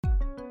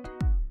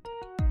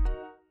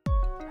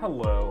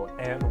Hello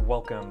and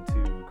welcome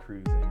to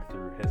Cruising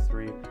Through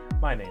History.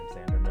 My name's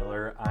Andrew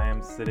Miller. I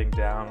am sitting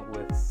down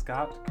with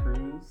Scott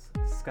Cruz.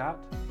 Scott,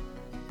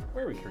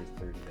 where are we cruising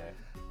through today?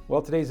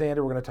 Well, today, Xander,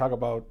 we're going to talk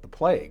about the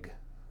plague,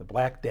 the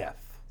Black Death.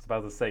 I was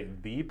about to say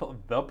the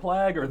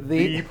plague or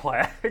the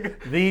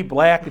plague? The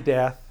Black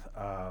Death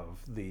of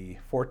the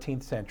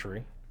 14th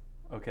century.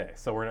 Okay,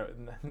 so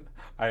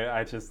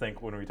I just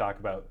think when we talk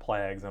about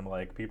plagues, I'm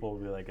like, people will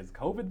be like, is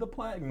COVID the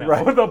plague? No,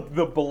 Right.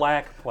 the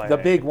Black Plague. The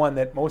big one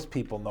that most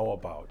people know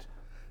about.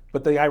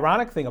 But the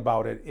ironic thing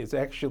about it is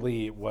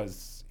actually it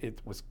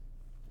was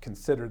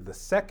considered the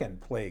second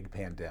plague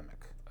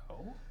pandemic.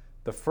 Oh?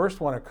 The first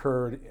one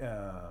occurred,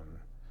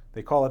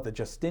 they call it the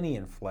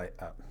Justinian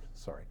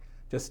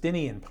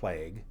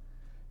plague,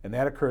 and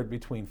that occurred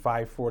between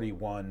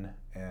 541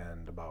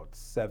 and about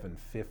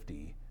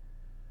 750.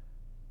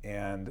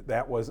 And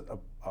that was,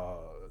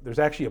 there's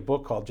actually a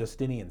book called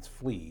Justinian's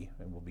Flea,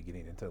 and we'll be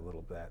getting into a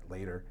little bit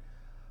later.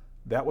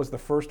 That was the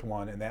first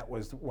one, and that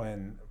was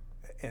when,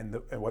 and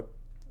what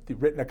the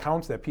written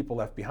accounts that people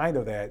left behind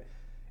of that,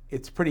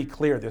 it's pretty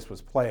clear this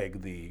was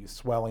plague. The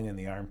swelling in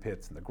the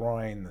armpits and the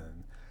groin,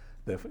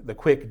 the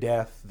quick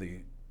death, the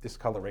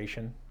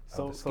discoloration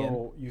of the skin.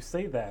 So you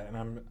say that,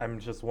 and I'm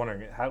just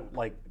wondering how,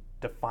 like,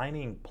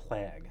 defining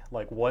plague,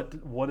 like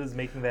what is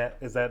making that?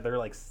 Is that they're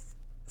like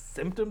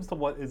symptoms to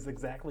what is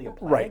exactly a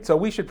plague? Right. So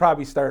we should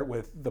probably start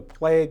with the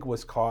plague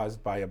was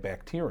caused by a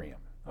bacterium.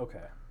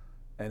 Okay.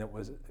 And it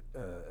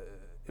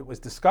was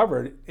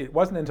discovered. It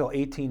wasn't until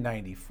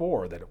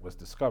 1894 that it was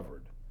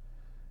discovered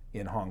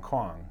in Hong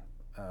Kong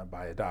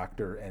by a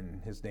doctor,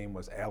 and his name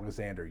was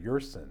Alexander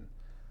Yersin.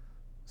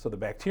 So the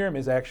bacterium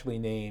is actually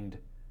named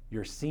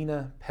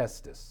Yersinia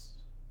pestis,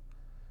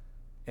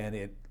 and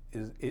it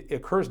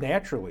occurs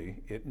naturally.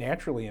 It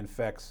naturally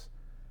infects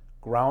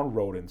ground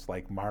rodents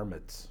like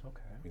marmots. Okay.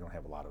 We don't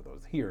have a lot of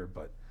those here,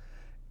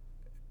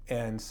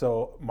 and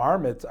so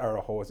marmots are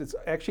a host. It's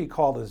actually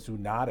called a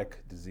zoonotic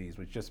disease,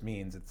 which just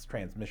means it's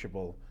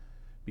transmissible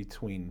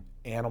between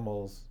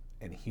animals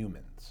and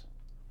humans.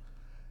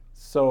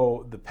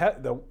 So the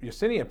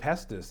Yersinia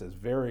pestis is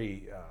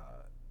very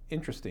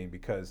interesting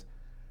because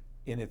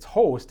in its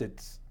host,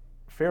 it's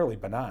fairly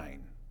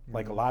benign,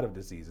 like a lot of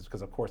diseases,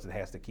 because of course it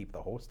has to keep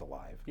the host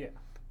alive. Yeah.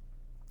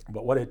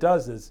 But what it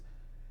does is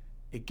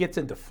it gets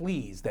into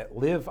fleas that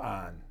live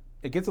on.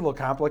 It gets a little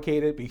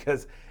complicated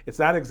because it's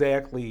not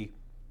exactly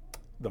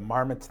the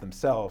marmots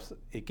themselves.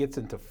 It gets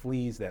into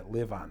fleas that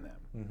live on them.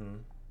 Mm-hmm.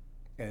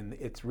 And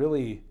it's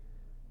really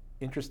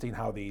interesting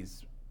how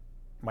these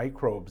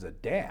microbes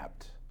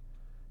adapt,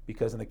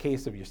 because in the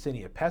case of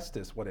Yersinia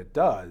pestis, what it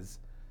does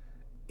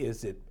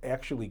is it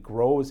actually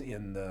grows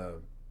in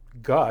the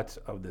gut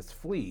of this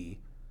flea,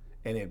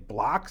 and it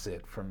blocks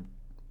it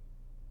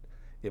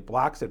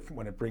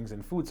when it brings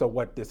in food. So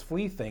what this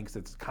flea thinks,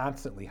 it's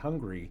constantly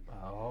hungry.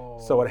 Oh.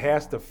 So it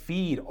has to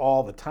feed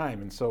all the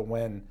time. And so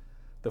when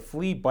the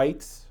flea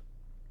bites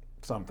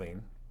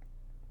something,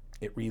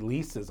 it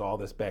releases all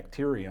this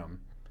bacterium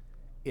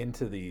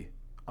into the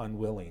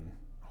unwilling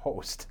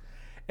host.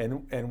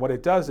 And what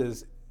it does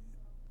is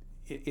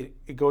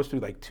it goes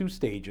through like two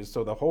stages.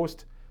 So the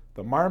host,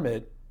 the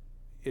marmot,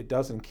 it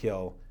doesn't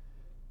kill,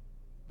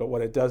 but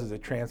what it does is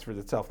it transfers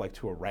itself like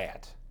to a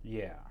rat.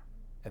 Yeah.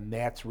 And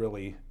that's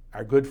really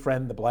our good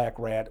friend, the black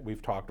rat.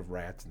 We've talked of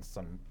rats in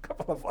some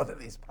couple of other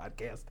these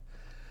podcasts.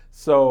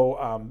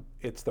 So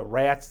it's the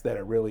rats that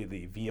are really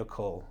the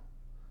vehicle,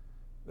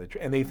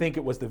 and they think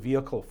it was the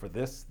vehicle for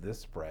this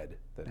spread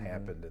that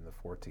happened in the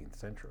 14th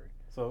century.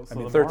 So I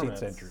mean, the 13th marmots,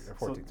 century or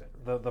 14th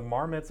century. The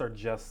marmots are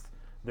just,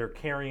 they're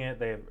carrying it.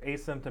 They're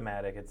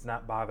asymptomatic. It's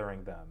not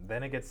bothering them.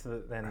 Then it gets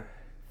to then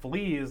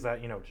fleas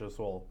that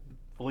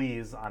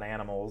fleas on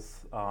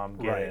animals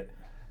get Right. it,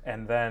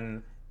 and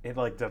then it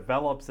like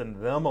develops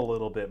in them a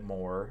little bit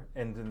more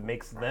and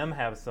makes them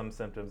have some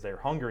symptoms. They're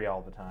hungry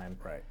all the time.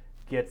 Right.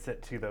 Gets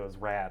it to those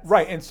rats.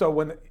 Right, and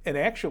so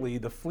actually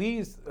the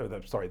fleas,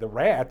 the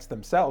rats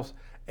themselves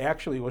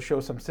actually will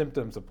show some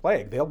symptoms of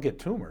plague. They'll get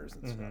tumors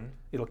and stuff.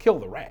 It'll kill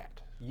the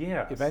rat.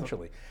 Yeah.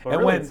 Eventually. But And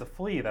really, when- it's a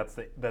flea. That's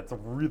the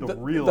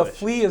real The issue.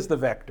 flea is the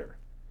vector.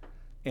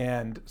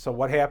 And so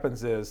what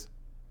happens is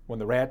when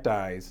the rat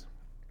dies,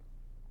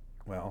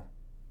 well,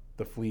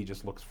 the flea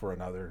just looks for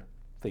another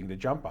thing to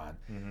jump on.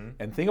 Mm-hmm.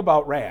 And thing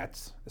about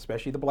rats,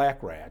 especially the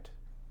black rat,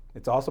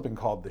 it's also been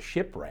called the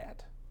ship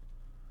rat,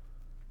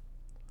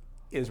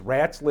 is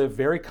rats live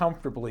very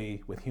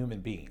comfortably with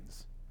human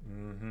beings.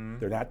 Mm-hmm.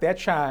 They're not that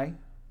shy,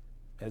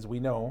 as we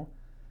know.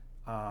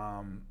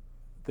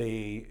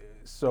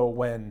 So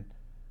when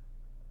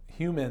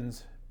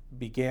humans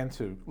began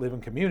to live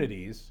in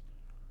communities,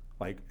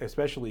 like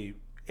especially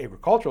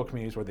agricultural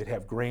communities where they'd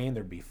have grain,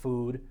 there'd be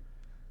food.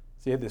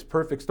 So you have this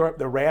perfect storm.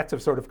 The rats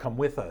have sort of come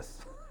with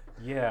us.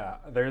 Yeah,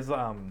 there's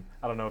I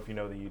don't know if you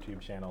know the YouTube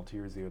channel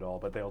Tier Zoo at all,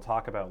 but they'll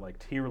talk about like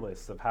tier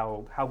lists of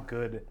how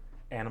good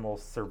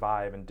animals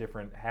survive in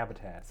different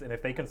habitats, and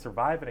if they can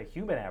survive in a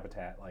human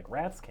habitat like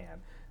rats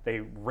can, they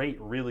rate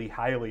really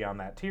highly on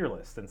that tier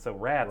list. And so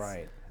rats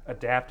Right.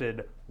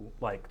 adapted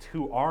like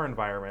to our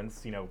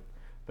environments,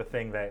 the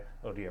thing that,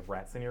 oh, do you have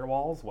rats in your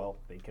walls? Well,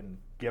 they can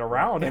get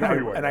around And,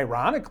 everywhere. and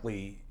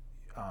ironically,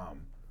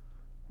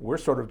 we're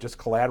sort of just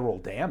collateral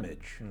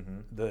damage.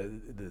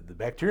 The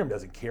bacterium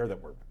doesn't care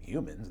that we're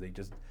humans. They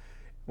just,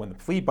 when the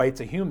flea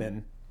bites a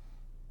human,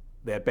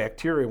 that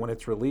bacteria, when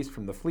it's released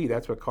from the flea,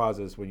 that's what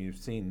causes, when you've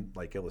seen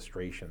like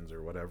illustrations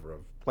or whatever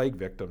of plague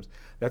victims,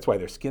 that's why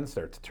their skin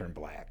starts to turn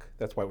black.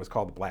 That's why it was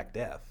called the Black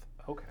Death.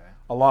 Okay.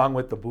 Along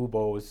with the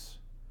buboes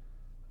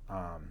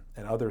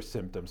and other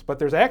symptoms. But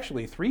there's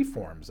actually 3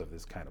 forms of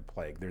this kind of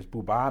plague. There's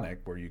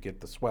bubonic, where you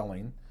get the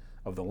swelling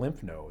of the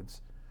lymph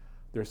nodes.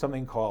 There's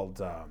something called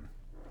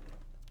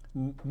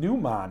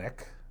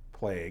pneumonic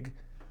plague,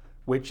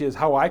 which is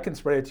how I can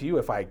spread it to you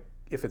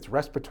if it's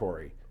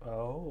respiratory.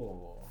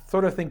 Oh.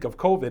 Sort of think of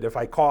COVID. If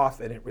I cough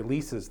and it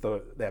releases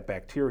that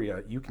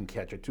bacteria, you can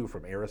catch it too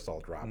from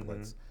aerosol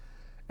droplets.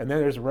 And then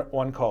there's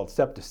one called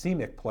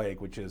septicemic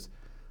plague, which is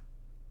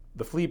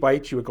the flea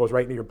bites you, it goes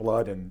right into your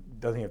blood and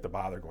doesn't have to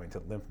bother going to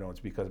the lymph nodes,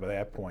 because by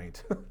that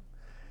point.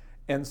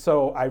 And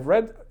so I've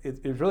read,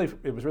 it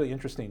was really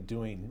interesting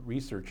doing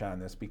research on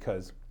this,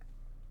 because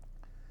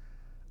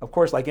of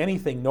course, like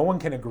anything, no one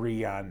can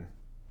agree on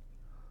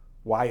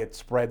why it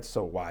spread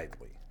so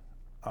widely.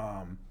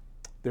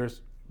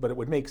 But it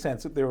would make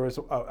sense. There was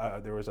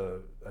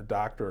a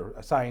doctor,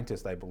 a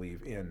scientist, I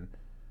believe,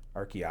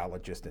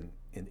 archaeologist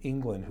in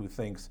England, who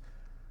thinks,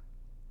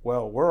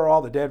 well, where are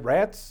all the dead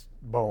rats'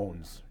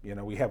 bones?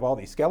 We have all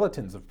these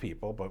skeletons of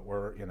people, but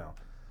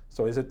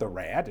so is it the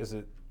rat?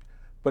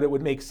 But it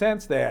would make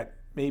sense that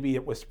maybe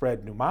it was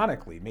spread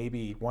pneumonically.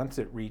 Maybe once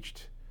it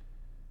reached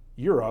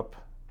Europe,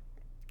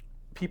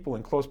 people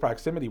in close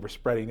proximity were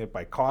spreading it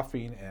by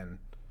coughing and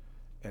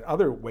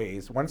other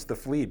ways. Once the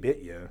flea bit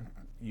you,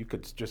 you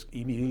could just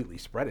immediately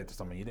spread it to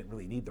someone. You didn't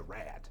really need the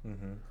rat.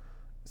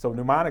 So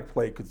pneumonic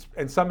plague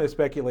and some have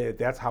speculated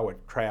that's how it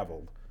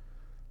traveled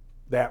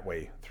that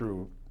way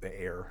through the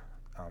air.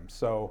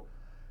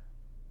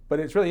 But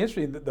it's really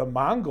interesting that the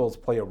Mongols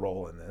play a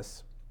role in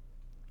this,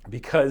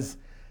 because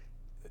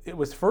it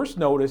was first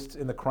noticed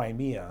in the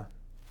Crimea,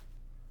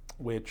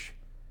 which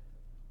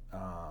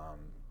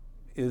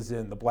is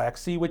in the Black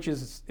Sea, which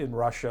is in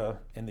Russia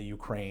and the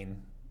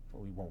Ukraine.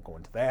 We won't go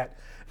into that.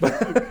 But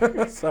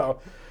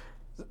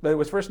it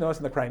was first noticed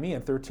in the Crimea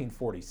in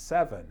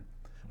 1347.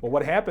 Well,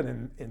 what happened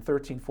in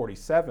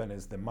 1347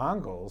 is the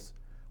Mongols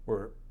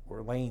were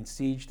laying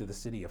siege to the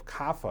city of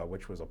Kaffa,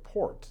 which was a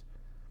port.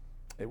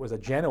 It was a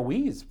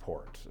Genoese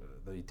port.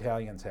 The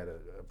Italians had a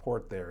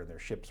port there, and their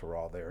ships were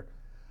all there.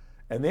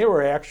 And they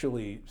were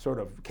actually sort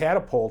of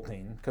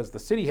catapulting, because the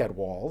city had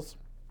walls,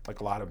 like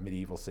a lot of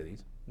medieval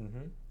cities.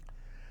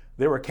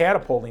 They were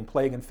catapulting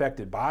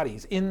plague-infected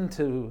bodies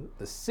into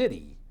the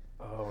city.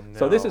 Oh, no.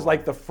 So this is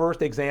like the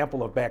first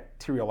example of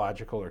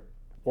bacteriological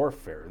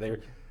warfare.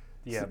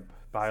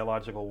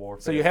 Biological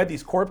warfare. So you had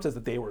these corpses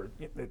that they were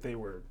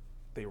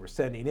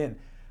sending in.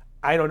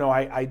 I don't know.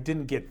 I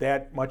didn't get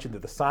that much into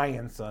the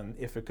science on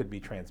if it could be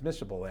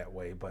transmissible that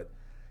way, but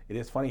it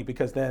is funny,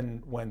 because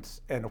then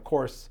and of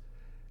course,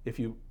 if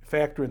you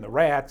factor in the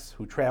rats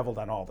who traveled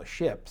on all the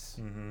ships,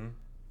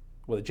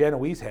 well, the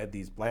Genoese had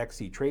these Black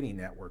Sea trading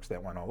networks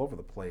that went all over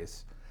the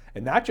place.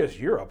 And not just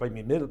Europe. I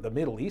mean, the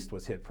Middle East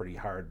was hit pretty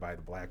hard by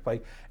the Black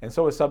Plague, and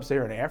so was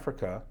Sub-Saharan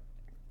Africa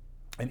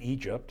and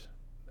Egypt.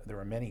 There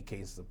were many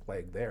cases of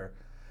plague there.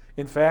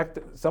 In fact,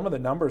 some of the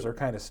numbers are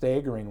kind of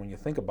staggering when you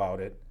think about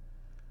it.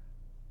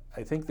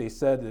 I think they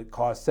said it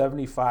caused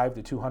 75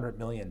 to 200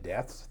 million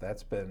deaths.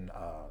 That's been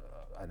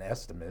an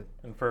estimate.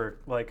 And for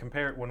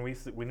when we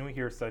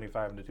hear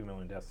 75 to 2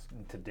 million deaths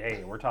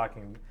today, we're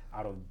talking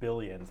out of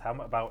billions. How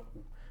about?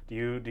 Do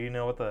you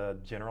know what the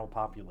general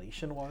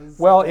population was?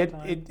 Well,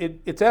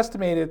 it's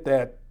estimated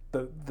that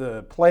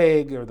the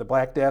plague or the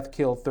Black Death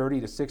killed 30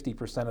 to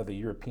 60% of the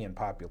European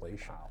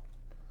population. Wow.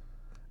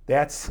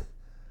 That's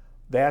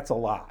a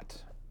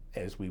lot,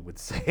 as we would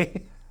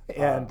say.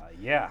 And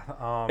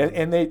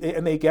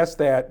they guess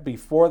that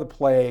before the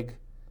plague,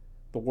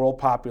 the world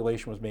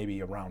population was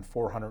maybe around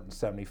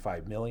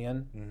 475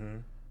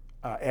 million.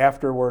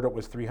 Afterward, it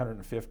was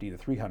 350 to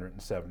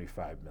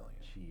 375 million.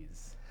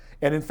 Jeez.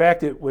 And in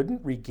fact, it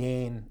wouldn't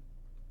regain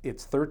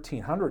its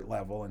 1300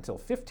 level until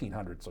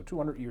 1500. So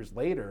 200 years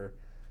later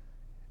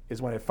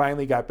is when it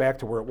finally got back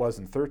to where it was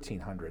in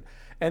 1300.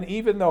 And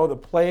even though the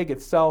plague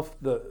itself,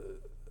 the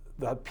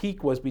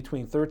peak was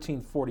between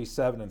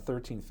 1347 and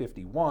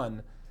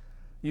 1351,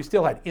 you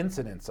still had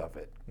incidents of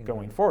it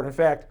going forward. In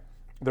fact,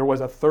 there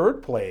was a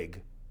third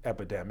plague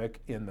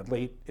epidemic in the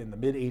mid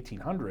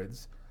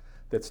 1800s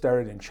that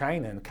started in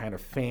China and kind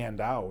of fanned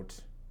out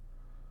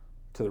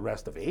to the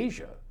rest of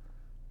Asia.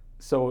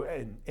 So,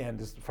 and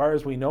as far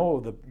as we know,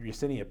 the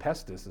Yersinia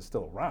pestis is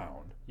still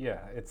around. Yeah,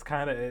 it's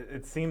kind of,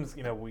 it seems,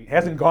 it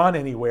hasn't gone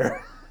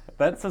anywhere.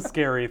 That's a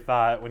scary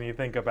thought when you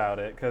think about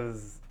it,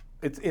 because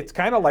it's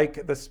kind of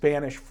like the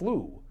Spanish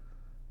flu,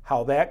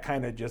 how that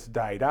kind of just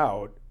died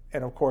out.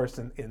 And of course,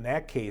 in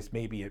that case,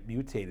 maybe it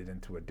mutated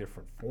into a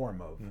different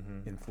form of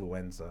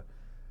influenza.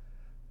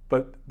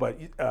 But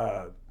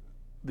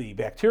the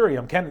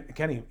bacterium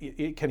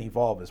can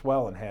evolve as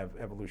well and have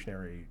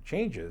evolutionary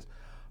changes.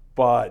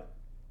 but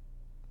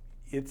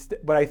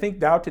but I think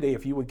now today,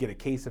 if you would get a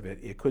case of it,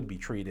 it could be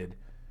treated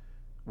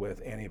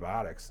with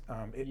antibiotics.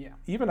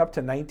 Even up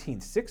to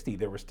 1960,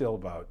 there were still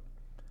about,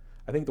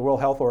 I think the World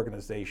Health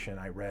Organization,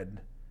 I read,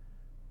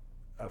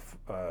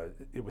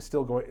 it was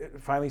still going,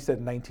 it finally said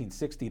in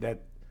 1960 that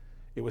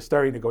it was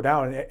starting to go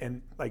down.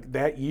 And like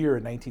that year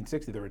in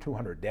 1960, there were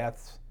 200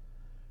 deaths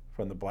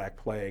from the Black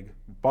Plague.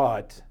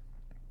 But,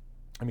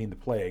 I mean the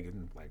plague,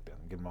 and Black Death,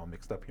 I'm getting them all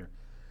mixed up here.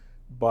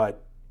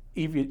 But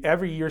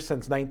every year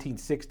since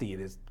 1960, it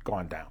has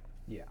gone down.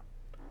 Yeah.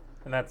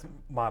 And that's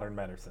modern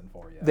medicine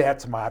for you.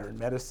 That's modern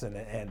medicine.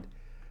 And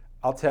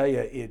I'll tell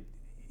you,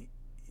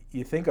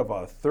 you think of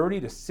a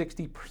 30 to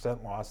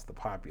 60% loss of the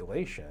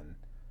population.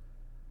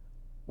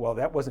 Well,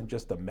 that wasn't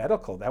just a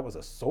medical, that was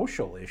a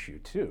social issue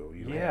too.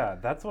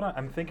 That's what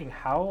I'm thinking.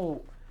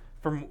 How,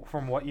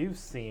 from what you've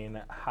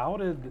seen, how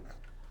did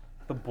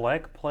the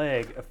Black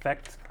Plague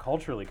affect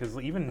culturally? Because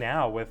even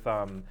now with,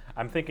 I'm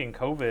thinking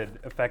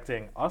COVID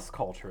affecting us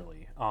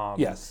culturally.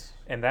 Yes.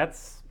 And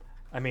that's,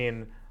 I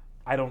mean,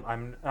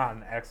 I'm not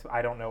an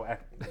I don't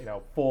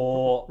know,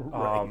 full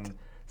Right.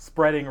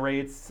 Spreading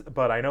rates,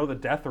 but I know the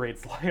death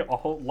rates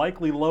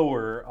likely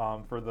lower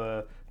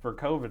for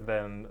COVID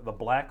than the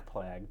Black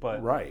Plague.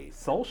 But Right.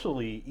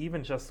 socially,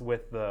 even just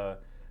with the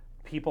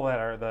people that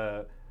are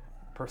the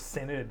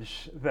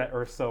percentage that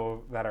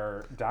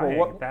are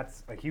dying,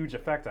 that's a huge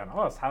effect on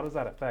us. How does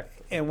that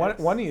affect? And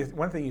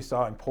one thing you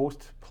saw in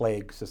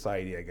post-plague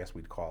society, I guess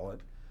we'd call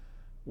it,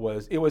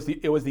 was it was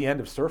the end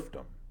of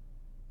serfdom.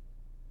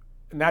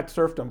 Not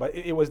serfdom, but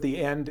it was the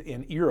end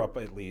in Europe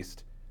at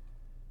least.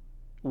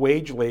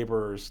 Wage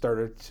laborers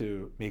started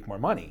to make more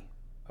money.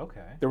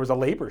 Okay. There was a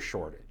labor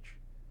shortage,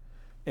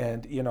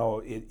 and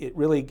it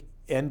really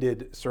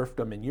ended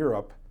serfdom in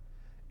Europe,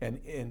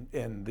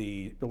 and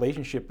the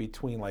relationship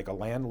between like a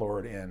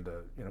landlord and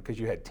because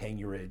you had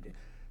tenure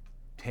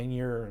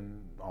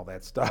and all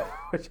that stuff,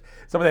 which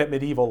some of that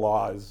medieval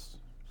laws,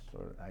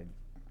 I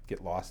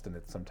get lost in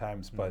it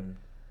sometimes, but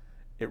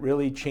it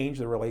really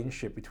changed the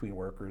relationship between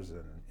workers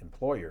and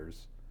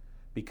employers,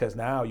 because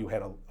now you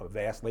had a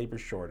vast labor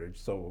shortage,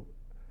 so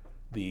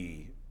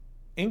the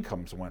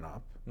incomes went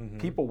up.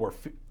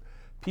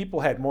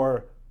 People had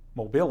more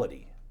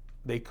mobility.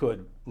 They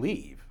could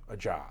leave a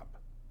job.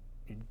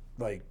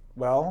 Like,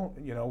 well,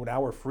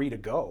 now we're free to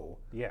go.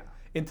 Yeah.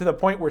 And to the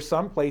point where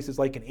some places,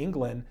 like in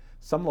England,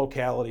 some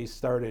localities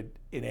started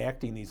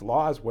enacting these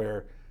laws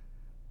where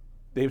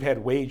they've had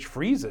wage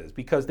freezes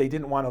because they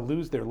didn't want to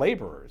lose their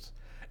laborers.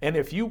 And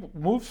if you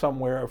move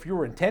somewhere, if you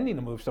were intending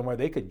to move somewhere,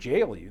 they could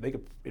jail you. They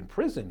could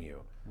imprison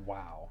you.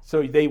 Wow.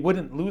 So they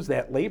wouldn't lose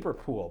that labor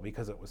pool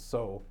because it was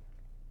so.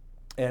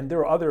 And there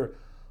were other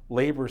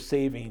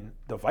labor-saving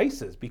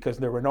devices because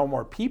there were no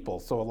more people.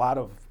 So a lot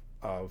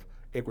of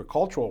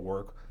agricultural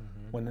work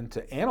went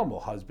into animal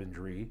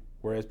husbandry,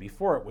 whereas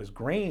before it was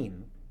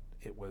grain.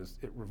 It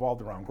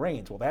revolved around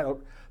grains.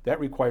 Well, that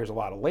requires a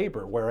lot of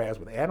labor. Whereas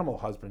with animal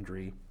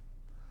husbandry,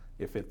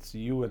 if it's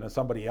you and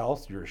somebody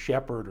else, you're a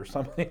shepherd or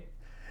something,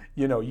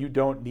 you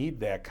don't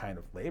need that kind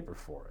of labor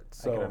for it.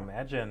 So I can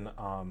imagine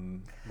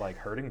like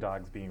herding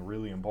dogs being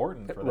really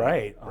important for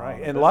that.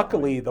 Right. And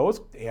luckily,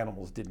 those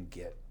animals didn't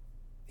get,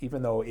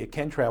 even though it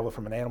can travel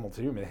from an animal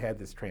to human, it had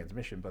this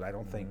transmission, but I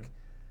don't think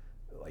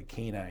like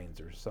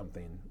canines or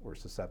something were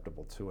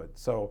susceptible to it.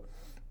 So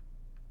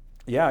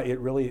yeah, it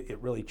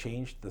really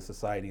changed the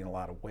society in a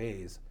lot of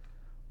ways.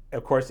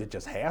 Of course, it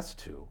just has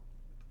to.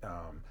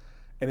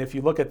 And if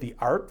you look at the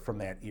art from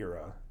that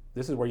era,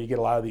 this is where you get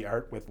a lot of the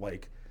art with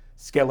like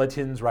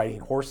skeletons riding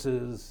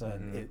horses,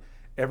 and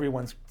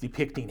everyone's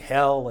depicting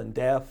hell and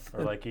death.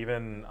 Or like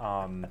even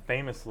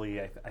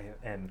famously,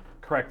 and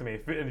correct me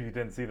if you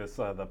didn't see this,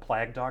 the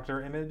Plague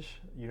Doctor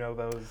image. You know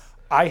those?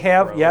 I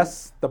have, crows?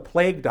 yes, the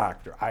Plague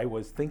Doctor. I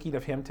was thinking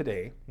of him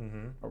today,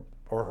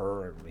 or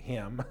her, or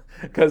him,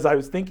 because I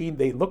was thinking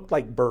they looked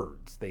like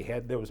birds. They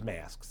had those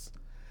masks.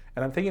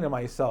 And I'm thinking to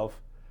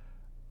myself,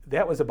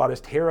 that was about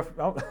as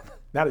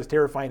not as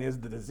terrifying as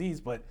the disease,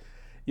 but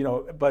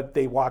but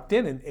they walked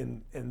in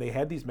and they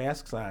had these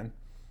masks on.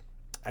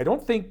 I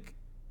don't think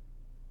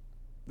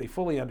they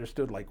fully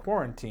understood like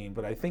quarantine,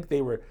 but I think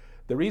the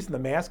reason the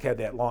mask had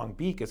that long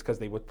beak is because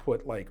they would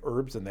put like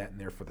herbs and that in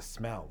there for the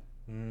smell.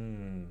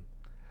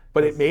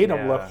 But it made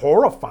them look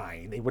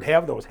horrifying. They would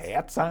have those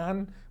hats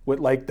on with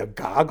like the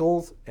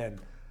goggles,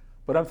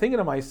 but I'm thinking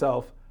to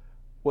myself,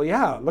 well,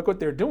 yeah, look what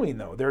they're doing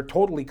though. They're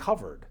totally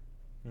covered,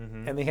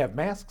 and they have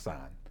masks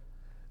on,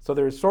 so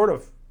they're sort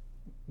of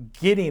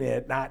getting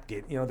it, not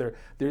getting.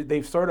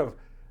 They've sort of.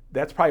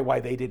 That's probably why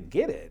they didn't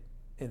get it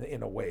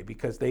in a way,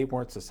 because they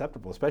weren't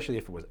susceptible, especially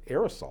if it was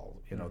aerosol.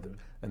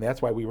 And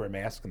that's why we were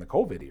masked in the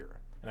COVID era.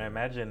 And I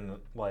imagine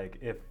like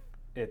if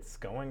it's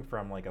going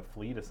from like a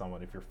flea to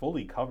someone, if you're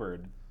fully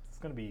covered, it's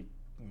going to be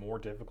more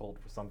difficult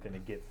for something to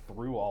get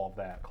through all of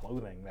that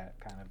clothing, that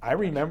kind of. I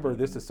remember,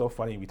 this is so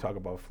funny we talk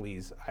about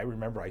fleas. I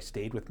remember I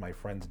stayed with my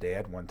friend's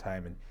dad one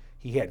time, and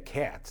he had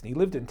cats, and he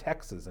lived in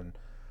Texas, and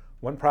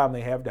one problem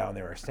they have down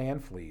there are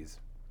sand fleas.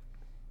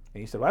 And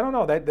he said, well, I don't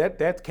know,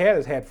 that cat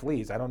has had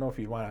fleas. I don't know if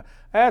you'd want to.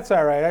 That's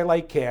all right. I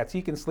like cats.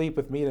 He can sleep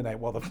with me tonight.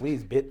 Well, the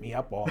fleas bit me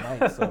up all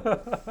night.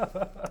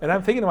 So. And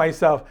I'm thinking to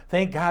myself,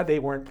 thank God they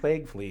weren't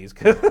plague fleas.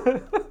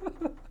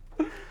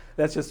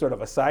 That's just sort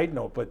of a side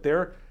note. But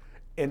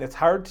and it's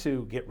hard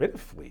to get rid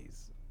of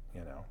fleas,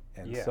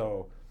 And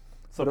so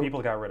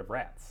people got rid of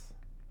rats.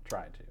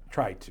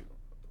 Tried to.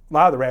 A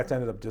lot of the rats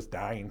ended up just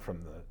dying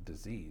from the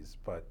disease.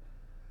 But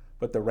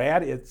the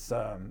rat, it's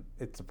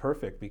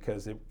perfect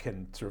because it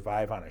can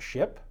survive on a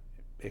ship.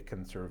 It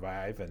can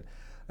survive, and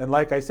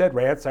like I said,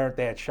 rats aren't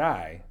that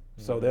shy,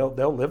 so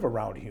they'll live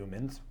around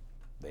humans.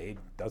 It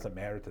doesn't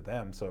matter to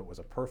them. So it was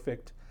a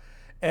perfect.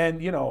 And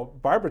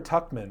Barbara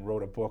Tuchman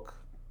wrote a book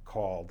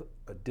called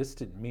A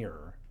Distant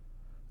Mirror,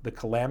 the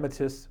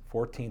calamitous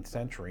 14th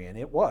century, and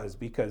it was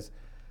because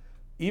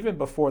even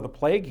before the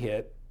plague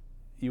hit,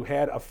 you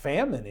had a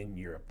famine in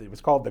Europe. It was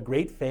called the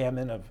Great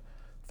Famine of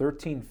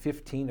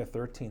 1315 to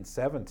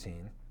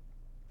 1317.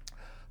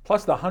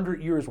 Plus the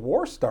 100 Years'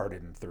 War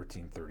started in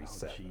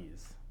 1337. Oh,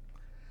 jeez.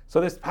 So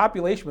this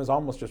population was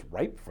almost just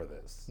ripe for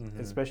this,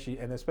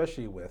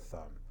 especially with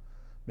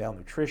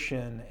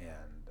malnutrition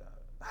and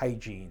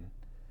hygiene.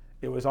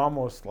 It was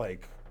almost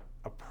like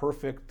a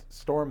perfect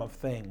storm of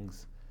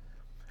things.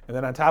 And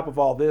then on top of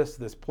all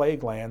this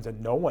plague lands, and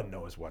no one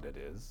knows what it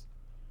is.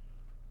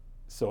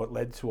 So it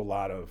led to a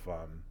lot of.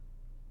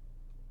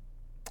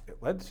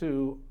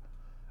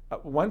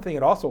 One thing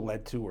it also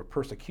led to were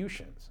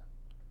persecutions.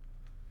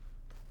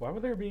 Why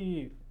would there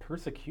be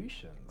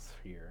persecutions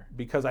here?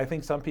 Because I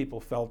think some people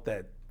felt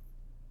that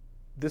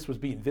this was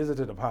being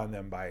visited upon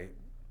them by,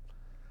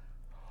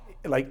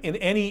 like in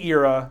any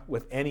era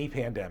with any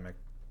pandemic,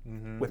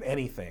 with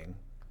anything,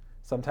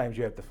 sometimes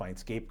you have to find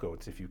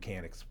scapegoats if you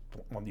can't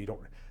explain. You don't,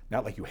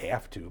 not like you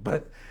have to,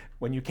 but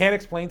when you can't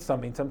explain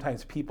something,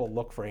 sometimes people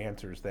look for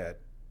answers that,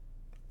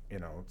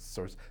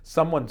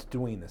 someone's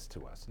doing this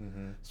to us.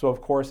 So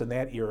of course in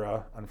that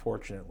era,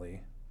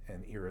 unfortunately,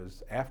 and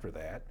eras after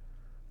that,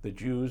 the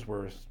Jews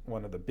were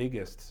one of the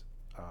biggest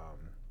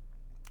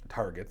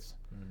targets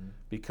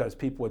because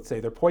people would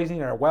say they're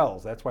poisoning our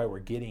wells. That's why we're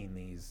getting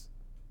these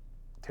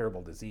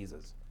terrible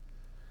diseases.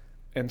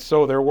 And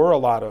so there were a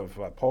lot of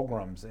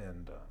pogroms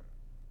and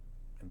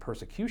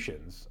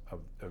persecutions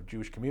of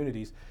Jewish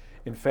communities.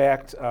 In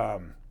fact, by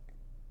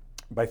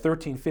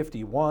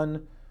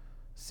 1351,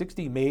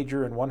 60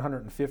 major and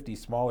 150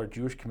 smaller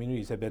Jewish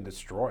communities had been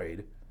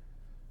destroyed,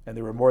 and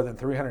there were more than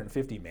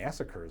 350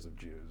 massacres of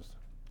Jews.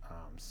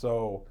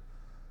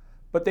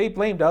 But they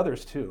blamed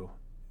others too,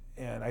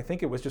 and I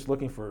think it was just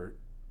looking for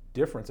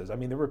differences. I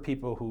mean, there were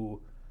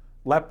people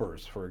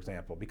lepers, for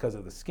example, because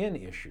of the skin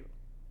issue,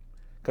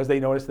 because they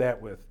noticed that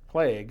with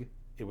plague,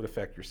 it would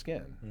affect your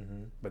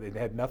skin, but it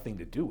had nothing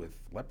to do with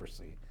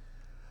leprosy.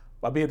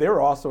 I mean,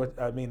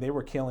 they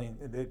were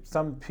killing,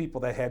 some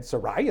people that had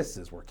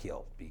psoriasis were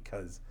killed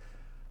because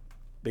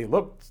they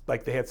looked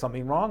like they had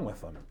something wrong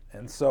with them.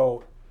 And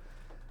so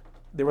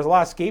there was a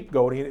lot of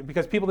scapegoating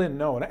because people didn't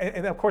know.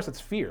 And of course it's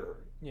fear.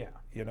 Yeah.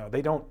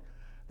 They don't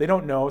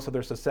know, so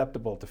they're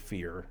susceptible to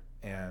fear.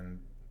 And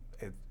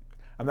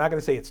I'm not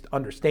going to say it's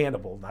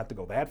understandable not to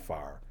go that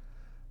far,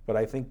 but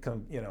I think,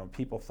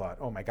 people thought,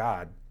 oh my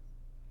God,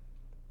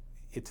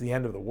 it's the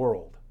end of the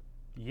world.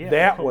 Yeah.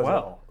 That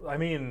was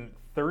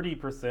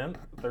 30%,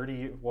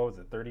 30 to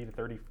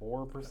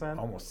 34%?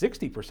 Almost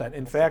 60%.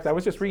 In fact, I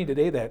was just reading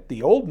today that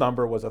the old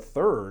number was a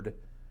third,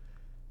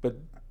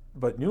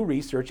 but new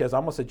research has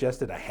almost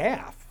suggested a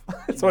half.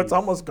 So it's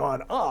almost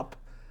gone up.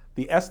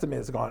 The estimate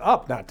has gone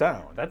up, not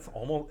down. It's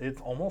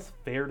almost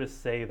fair to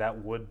say that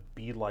would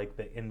be like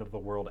the end of the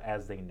world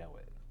as they know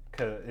it.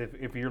 Because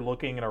if you're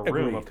looking in a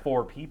room of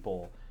 4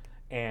 people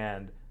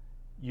and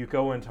you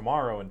go in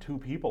tomorrow and 2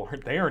 people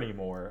aren't there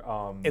anymore.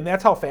 And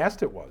that's how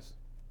fast it was.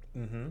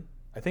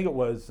 I think it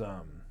was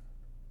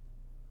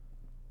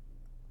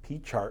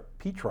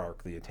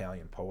Petrarch, the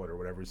Italian poet or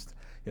whatever.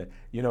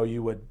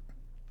 You would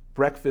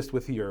breakfast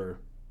with your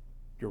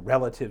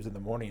relatives in the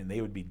morning, and they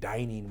would be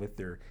dining with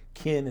their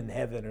kin in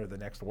heaven or the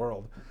next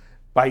world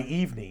by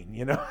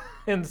evening.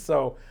 And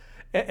so,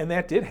 and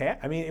that did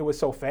happen. I mean, it was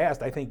so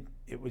fast. I think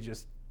it would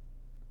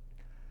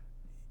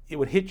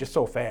hit you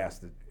so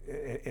fast,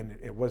 and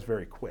it was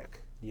very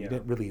quick. Yeah. You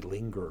didn't really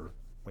linger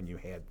when you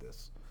had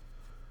this.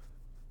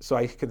 So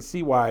I can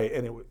see why,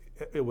 and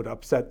it would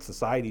upset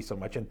society so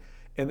much. And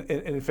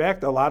in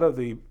fact, a lot of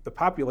the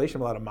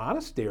population, a lot of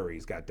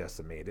monasteries got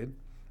decimated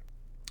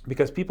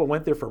because people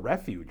went there for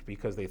refuge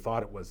because they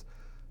thought it was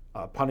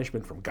a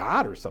punishment from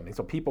God or something.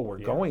 So people were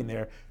going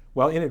there.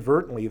 Well,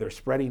 inadvertently, they're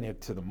spreading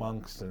it to the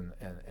monks and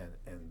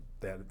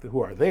that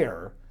who are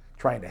there,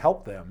 trying to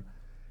help them.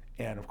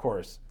 And of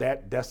course,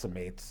 that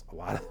decimates a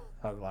lot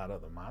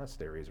of the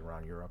monasteries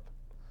around Europe.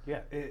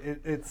 Yeah,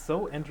 it's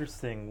so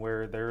interesting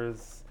where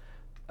there's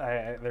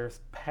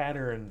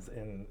patterns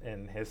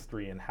in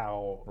history and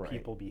how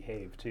people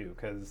behave too,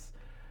 because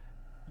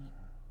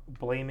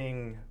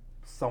blaming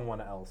someone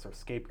else or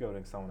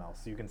scapegoating someone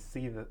else, you can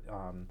see that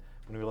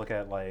when we look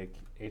at like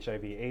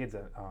HIV/AIDS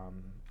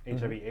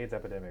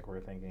epidemic,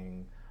 we're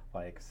thinking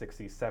like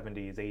 60s,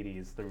 70s,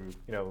 80s, through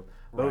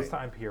those Right.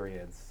 time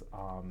periods.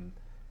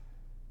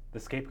 The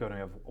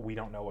scapegoating of, we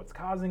don't know what's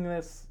causing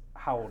this.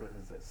 How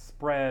does this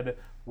spread?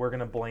 We're going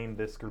to blame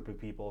this group of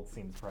people it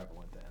seems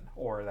prevalent in,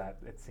 or that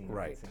it seems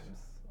Right. that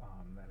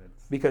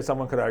it's Because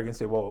someone could argue and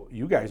say, well,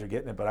 you guys are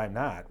getting it, but I'm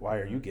not. Why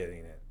are you getting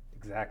it?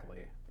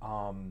 exactly.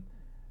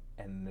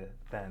 And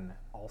then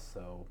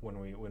also when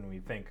we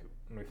think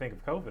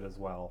of COVID as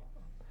well,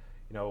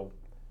 you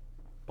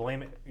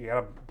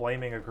gotta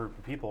blaming a group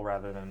of people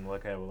rather than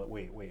look at, well,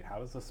 wait, how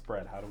does this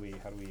spread? How do we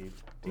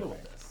deal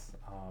with this?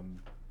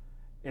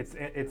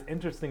 It's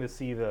interesting to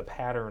see the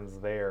patterns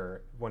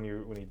there when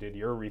you did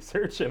your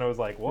research, and I was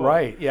like, whoa,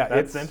 Right, yeah,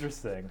 that's it's-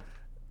 interesting.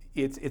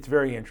 It's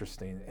very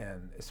interesting,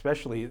 and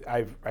especially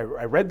I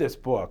read this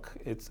book.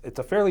 It's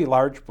a fairly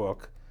large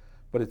book,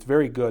 but it's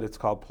very good. It's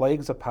called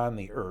Plagues Upon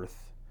the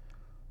Earth: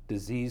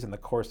 Disease in the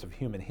Course of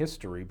Human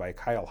History by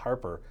Kyle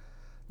Harper.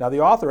 Now,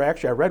 the author,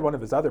 actually, I read one of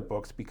his other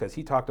books because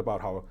he talked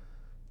about how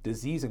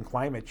disease and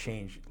climate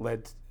change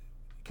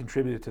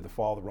contributed to the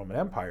fall of the Roman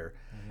Empire.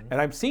 Mm-hmm.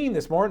 And I'm seeing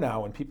this more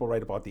now when people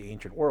write about the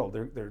ancient world.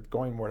 They're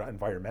going more to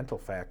environmental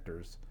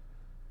factors.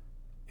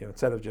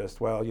 Instead of just,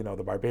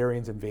 the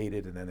barbarians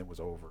invaded and then it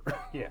was over.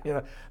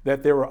 Yeah.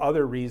 That there were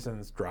other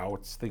reasons,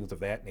 droughts, things of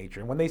that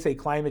nature. And when they say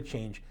climate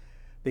change,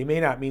 they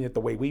may not mean it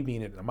the way we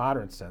mean it in a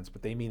modern sense,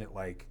 but they mean it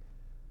like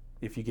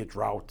if you get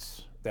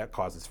droughts, that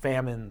causes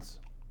famines,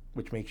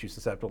 which makes you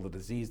susceptible to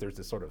disease. There's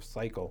this sort of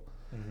cycle.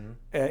 Mm-hmm.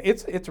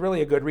 It's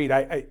really a good read.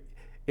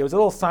 It was a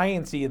little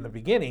sciencey in the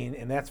beginning,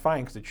 and that's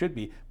fine because it should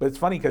be. But it's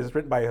funny because it's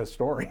written by a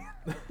historian,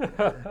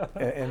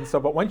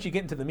 but once you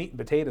get into the meat and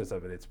potatoes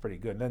of it, it's pretty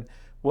good. And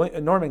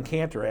then Norman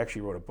Cantor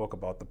actually wrote a book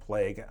about the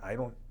plague.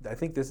 I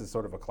think this is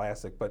sort of a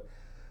classic, but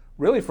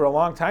really for a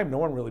long time, no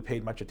one really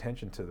paid much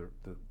attention to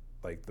the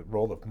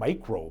role of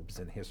microbes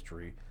in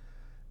history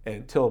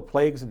until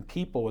Plagues and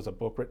People was a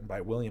book written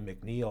by William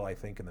McNeill, I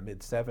think, in the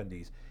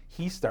mid-'70s.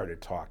 He started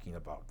talking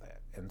about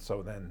that, and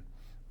so then.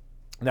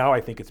 Now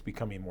I think it's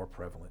becoming more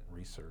prevalent in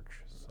research.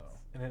 So.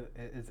 And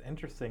it's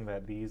interesting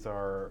that these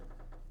are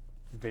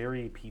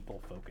very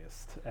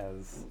people-focused.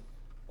 As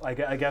I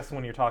guess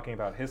when you're talking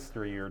about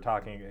history, you're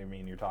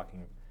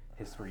talking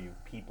history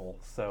of people.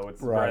 So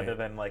it's rather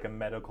than like a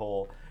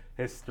medical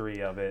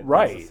history of it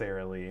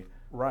necessarily.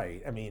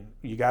 Right. I mean,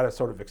 you got to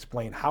sort of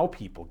explain how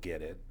people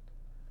get it.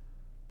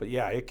 But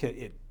yeah,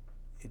 it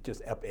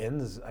just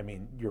upends. I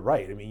mean, you're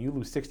right. I mean, you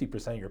lose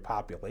 60% of your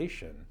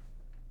population.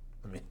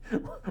 I mean,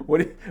 what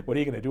are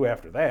you going to do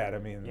after that? I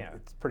mean,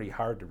 It's pretty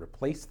hard to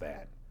replace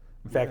that.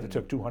 In fact, it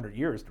took 200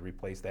 years to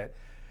replace that.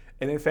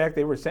 And in fact,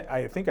 they were saying,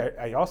 I think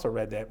I also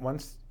read that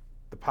once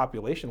the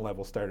population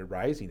level started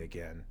rising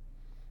again,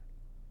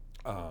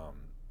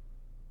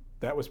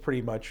 that was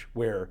pretty much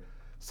where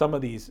some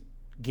of these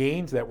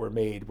gains that were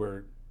made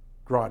were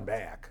drawn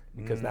back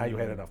because now you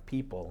had enough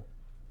people.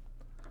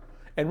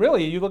 And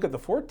really, you look at the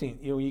 14th,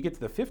 you get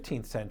to the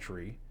 15th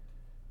century,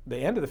 the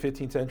end of the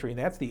 15th century, and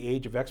that's the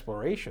age of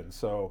exploration.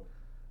 So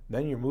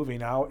then you're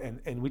moving out,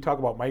 and we talk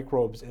about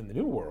microbes in the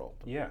New World.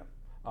 Yeah.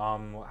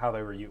 How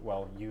they were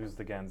used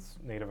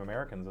against Native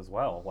Americans as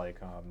well. Like,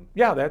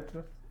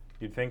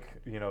 you'd think,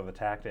 the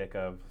tactic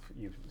of,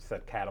 you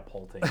said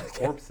catapulting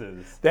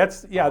corpses.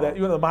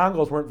 The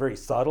Mongols weren't very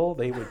subtle.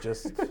 They would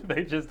just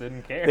they just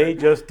didn't care. They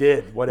just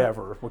did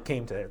whatever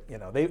came to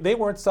they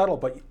weren't subtle,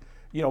 but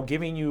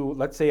giving you,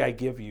 let's say I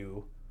give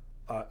you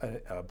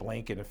a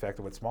blanket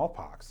infected with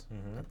smallpox.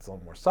 Mm-hmm. It's a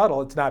little more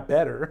subtle. It's not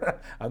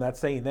better. I'm not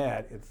saying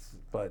that.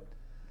 But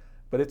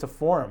it's a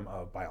form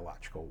of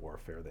biological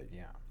warfare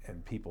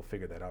and people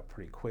figure that out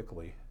pretty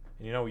quickly.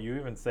 You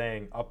even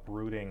saying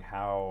uprooting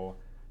how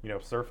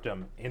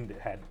serfdom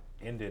had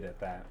ended at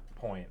that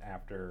point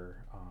after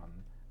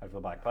the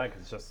Black Plague.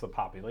 It's just the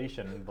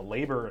population, the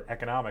labor,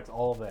 economics,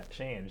 all of that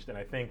changed. And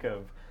I think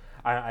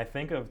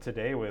of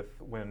today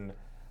when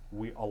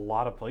a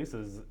lot of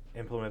places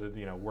implemented,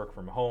 work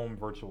from home,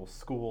 virtual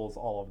schools,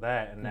 all of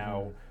that, and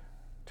now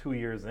 2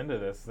 years into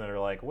this, they're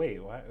like,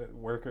 wait, why?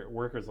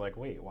 Workers like,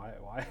 wait, why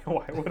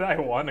would I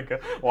want to go?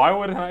 Why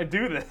wouldn't I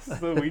do this?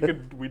 So we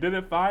did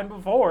it fine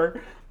before,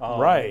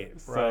 right?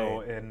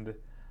 And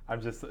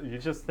you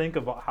just think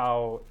about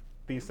how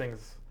these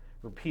things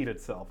repeat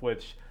itself,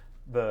 which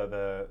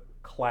the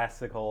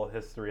classical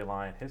history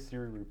line,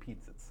 history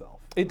repeats itself.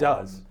 It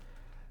does,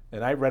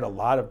 and I read a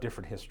lot of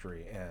different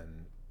history,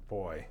 and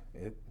boy,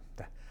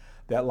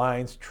 that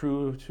line's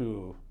true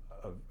to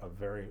a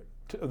very,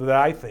 that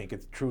I think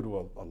it's true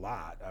to a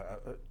lot,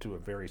 to a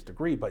various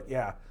degree. But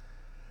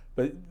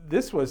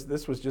this was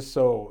just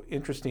so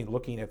interesting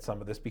looking at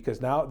some of this,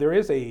 because now there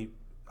is a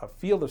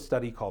field of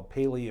study called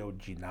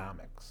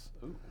paleogenomics.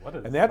 Ooh, what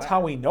is and that's that? how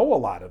we know a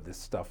lot of this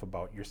stuff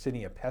about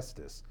Yersinia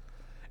pestis.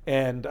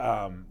 And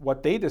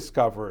what they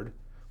discovered,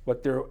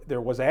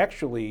 there was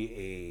actually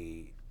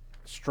a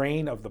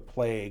strain of the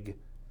plague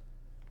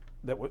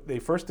that they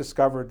first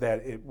discovered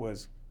that it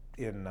was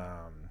in.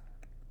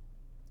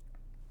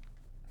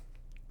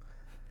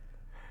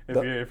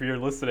 If you're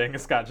listening,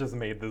 Scott just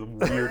made the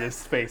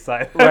weirdest face.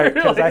 Right,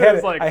 because I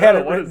had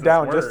it written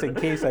down just in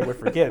case I would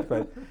forget.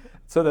 But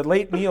So the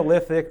late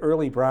Neolithic,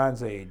 early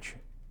Bronze Age,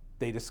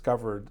 they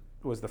discovered,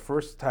 was the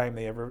first time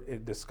they ever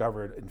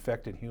discovered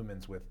infected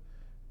humans with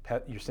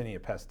Yersinia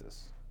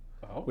pestis,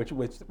 Oh, which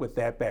with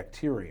that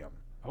bacterium.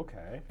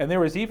 okay. And there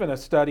was even a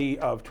study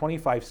of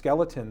 25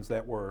 skeletons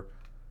that were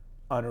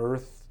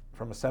unearthed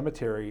from a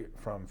cemetery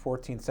from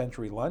 14th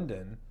century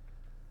London,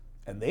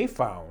 and they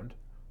found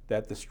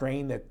that the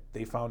strain that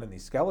they found in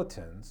these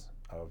skeletons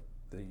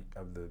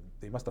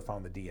they must have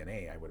found the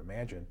DNA, I would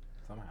imagine.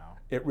 Somehow.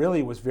 It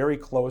really was very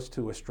close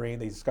to a strain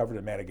they discovered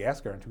in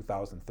Madagascar in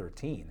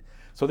 2013.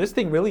 So this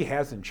thing really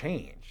hasn't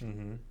changed.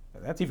 Mm-hmm.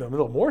 And that's even a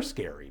little more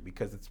scary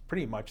because it's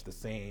pretty much the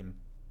same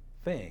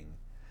thing.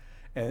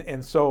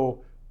 And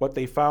so what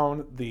they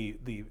found, the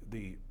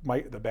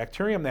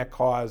bacterium that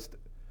caused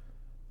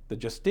the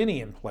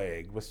Justinian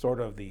plague was sort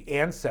of the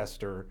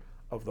ancestor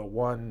of the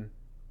one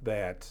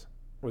that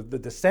was the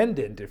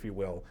descendant, if you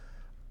will,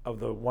 of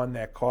the one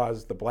that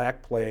caused the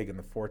Black Plague in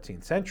the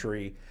 14th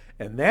century.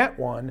 And that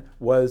one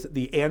was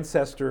the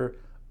ancestor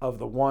of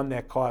the one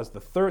that caused the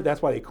third,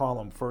 that's why they call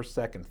them first,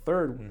 second,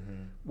 third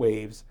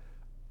waves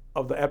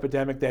of the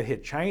epidemic that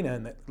hit China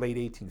in the late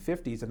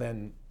 1850s and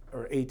then,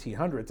 or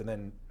 1800s, and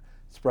then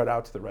spread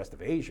out to the rest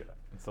of Asia.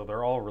 And so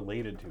they're all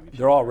related to each other.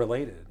 They're all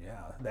related,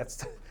 yeah.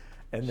 That's,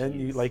 and then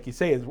you, Jeez. like you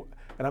say, and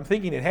I'm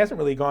thinking it hasn't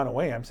really gone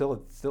away. I'm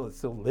still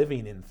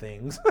living in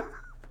things.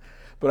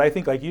 But I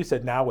think, like you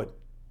said, now with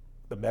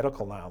the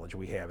medical knowledge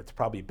we have, it's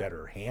probably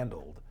better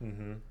handled.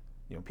 Mm-hmm.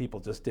 You know, people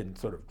just didn't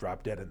sort of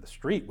drop dead in the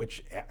street,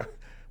 which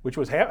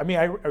was I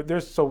mean,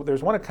 there's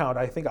one account.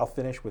 I think I'll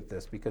finish with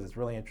this because it's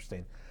really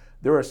interesting.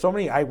 There are so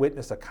many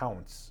eyewitness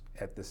accounts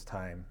at this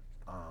time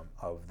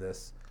of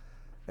this,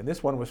 and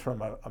this one was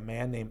from a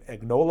man named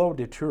Agnolo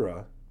de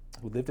Tura,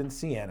 who lived in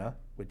Siena,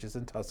 which is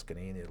in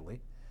Tuscany in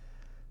Italy.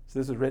 So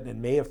this was written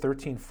in May of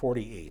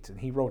 1348, and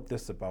he wrote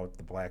this about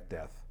the Black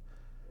Death.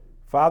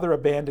 Father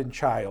abandoned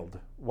child,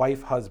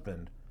 wife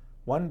husband,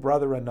 one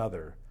brother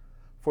another.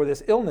 For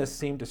this illness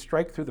seemed to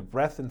strike through the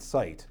breath and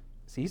sight.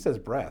 See, he says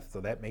breath,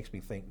 so that makes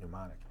me think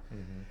pneumonic.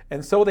 Mm-hmm.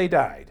 And so they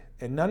died,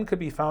 and none could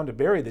be found to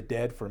bury the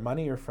dead for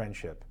money or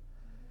friendship.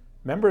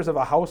 Members of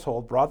a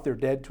household brought their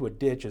dead to a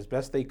ditch as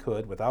best they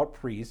could, without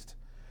priest,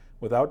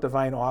 without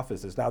divine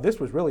offices. Now,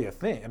 this was really a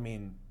thing. I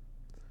mean,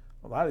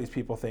 a lot of these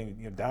people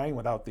think, dying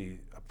without a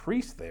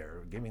priest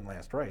there, giving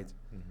last rites.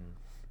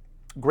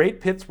 Mm-hmm.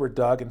 Great pits were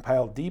dug and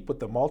piled deep with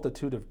the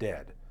multitude of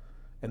dead,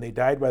 and they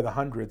died by the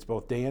hundreds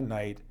both day and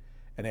night,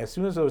 and as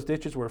soon as those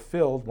ditches were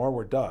filled, more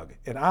were dug.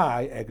 And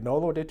I,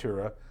 Agnolo de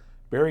Tura,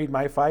 buried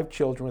my 5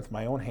 children with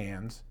my own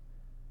hands,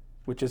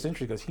 which is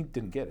interesting because he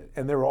didn't get it.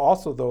 And there were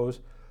also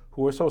those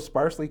who were so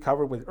sparsely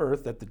covered with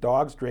earth that the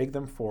dogs dragged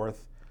them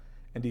forth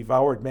and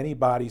devoured many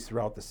bodies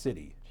throughout the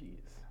city.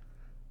 Jeez.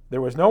 There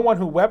was no one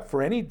who wept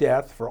for any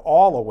death, for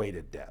all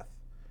awaited death.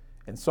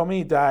 And so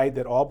many died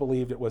that all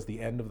believed it was the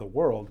end of the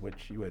world,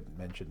 which you had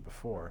mentioned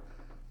before.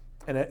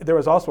 And there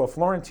was also a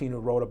Florentine who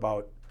wrote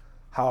about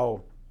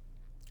how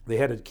they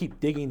had to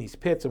keep digging these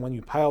pits, and when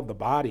you piled the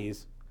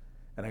bodies,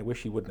 and I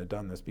wish he wouldn't have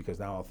done this because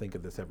now I'll think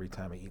of this every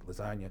time I eat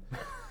lasagna.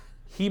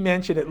 He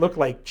mentioned it looked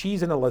like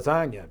cheese in a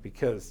lasagna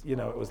because, it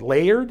was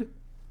layered.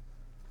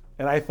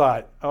 And I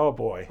thought, oh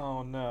boy.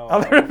 Oh no.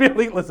 I'll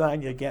never eat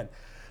lasagna again.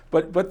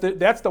 But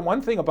that's the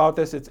one thing about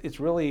this. It's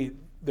really,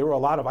 there were a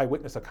lot of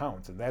eyewitness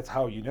accounts, and that's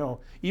how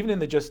even in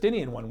the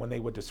Justinian one, when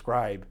they would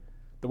describe,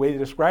 the way they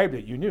described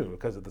it, you knew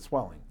because of the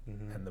swelling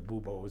and the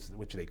buboes,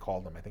 which they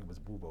called them. I think it was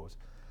buboes.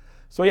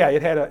 So yeah,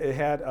 it had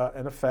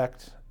an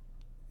effect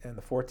in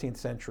the 14th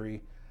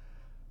century,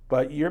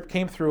 but Europe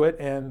came through it,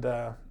 and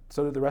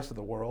so did the rest of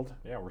the world.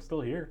 Yeah, we're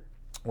still here.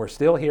 We're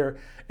still here,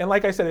 and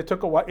like I said, it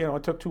took a while.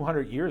 It took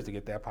 200 years to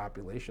get that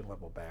population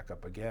level back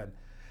up again,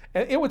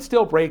 and it would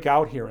still break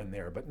out here and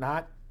there, but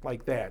not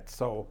like that.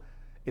 So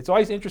it's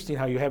always interesting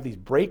how you have these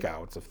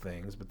breakouts of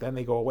things, but then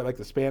they go away, like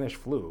the Spanish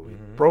flu.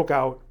 It broke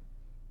out,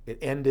 it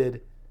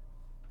ended,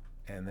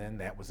 and then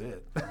that was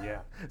it.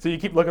 Yeah. So you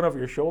keep looking over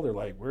your shoulder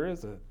like, where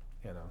is it?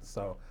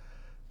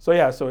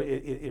 So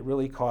it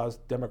really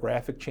caused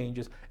demographic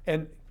changes.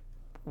 And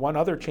one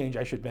other change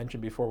I should mention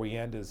before we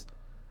end is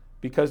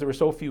because there were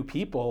so few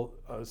people,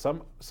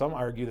 some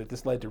argue that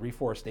this led to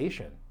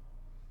reforestation.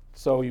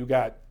 So you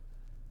got,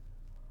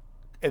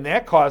 and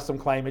that caused some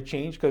climate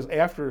change because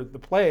after the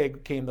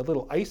plague came the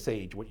little ice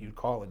age, what you'd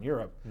call in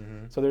Europe.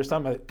 Mm-hmm. So there's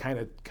some that kind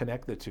of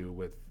connect the two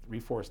with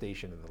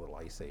reforestation and the little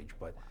ice age.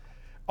 But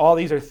all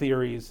these are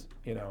theories,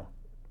 who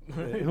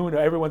knows?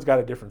 Everyone's got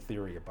a different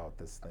theory about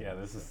this thing. Yeah,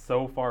 this is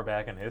so far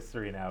back in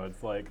history now.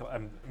 It's like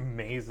I'm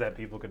amazed that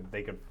people could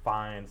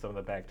find some of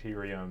the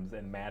bacteriums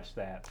and match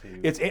that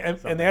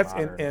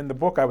to. And the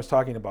book I was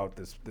talking about,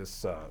 this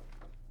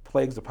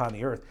Plagues Upon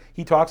the Earth.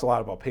 He talks a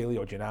lot about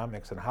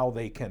paleogenomics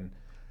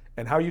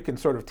and how you can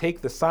sort of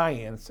take the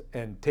science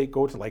and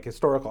go to like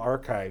historical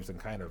archives and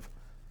kind of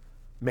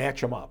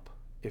match them up,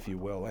 if you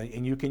will,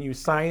 and you can use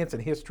science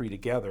and history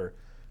together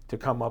to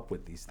come up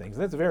with these things.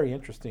 And that's a very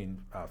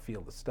interesting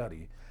field of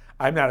study.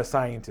 I'm not a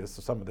scientist,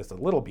 so some of this is a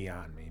little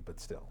beyond me, but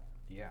still,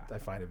 yeah, I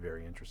find it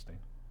very interesting.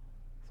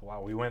 So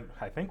wow, we went.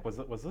 I think was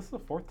this the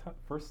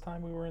first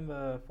time we were in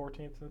the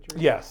 14th century?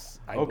 Yes,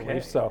 I Okay.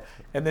 believe so.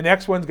 And the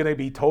next one's going to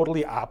be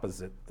totally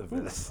opposite of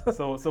this.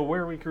 So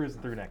where are we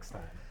cruising through next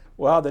time?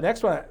 Well, the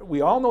next one,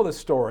 we all know the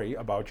story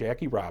about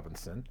Jackie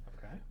Robinson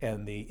Okay.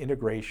 and the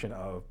integration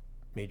of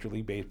Major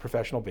League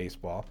Professional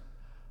Baseball.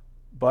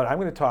 But I'm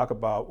going to talk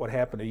about what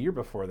happened a year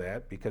before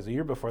that, because a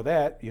year before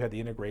that, you had the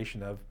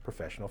integration of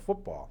professional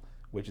football,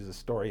 which is a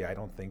story I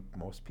don't think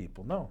most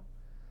people know.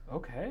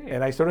 Okay.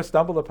 And I sort of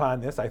stumbled upon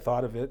this. I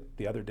thought of it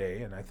the other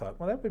day, and I thought,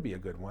 well, that would be a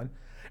good one.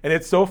 And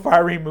it's so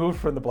far removed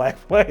from the Black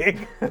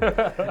Plague.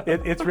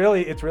 It's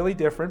really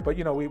different. But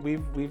you know,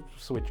 we've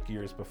switched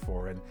gears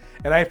before,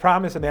 and I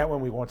promise in that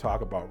one we won't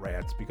talk about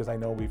rats, because I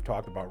know we've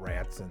talked about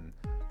rats and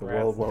the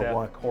World War death,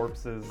 I,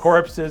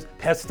 corpses,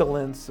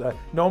 pestilence,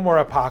 no more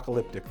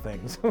apocalyptic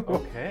things.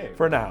 Okay.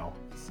 For now.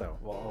 So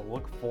Well, I'll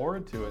look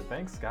forward to it.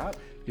 Thanks, Scott.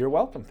 you're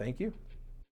welcome. Thank you.